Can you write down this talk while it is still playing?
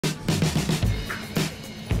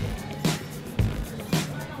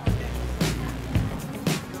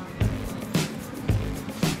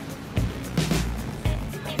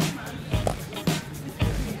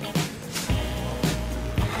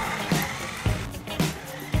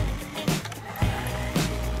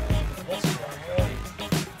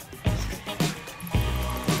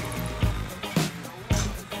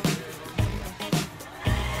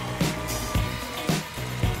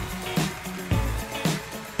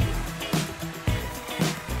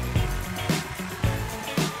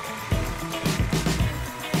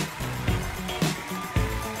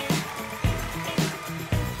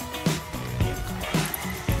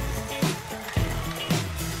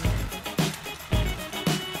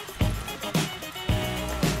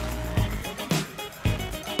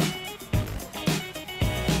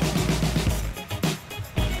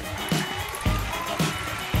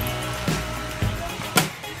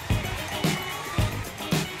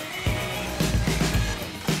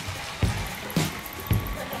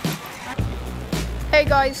Hey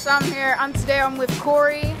guys, Sam here, and today I'm with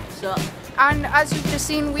Corey. So, And as you've just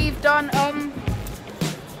seen, we've done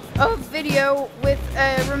a video with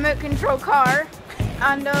a remote control car,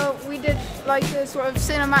 and we did like a sort of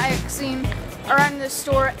cinematic scene around the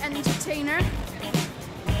store entertainer.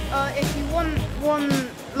 If you want one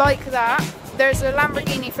like that, there's a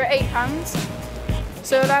Lamborghini for £8,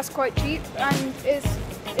 so that's quite cheap, and it's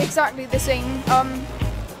exactly the same.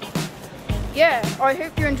 Yeah, I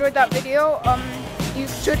hope you enjoyed that video. You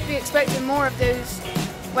should be expecting more of those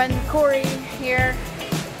when Corey here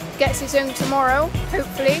gets his own tomorrow,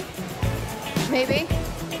 hopefully, maybe.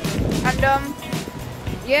 And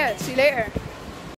yeah, see you later.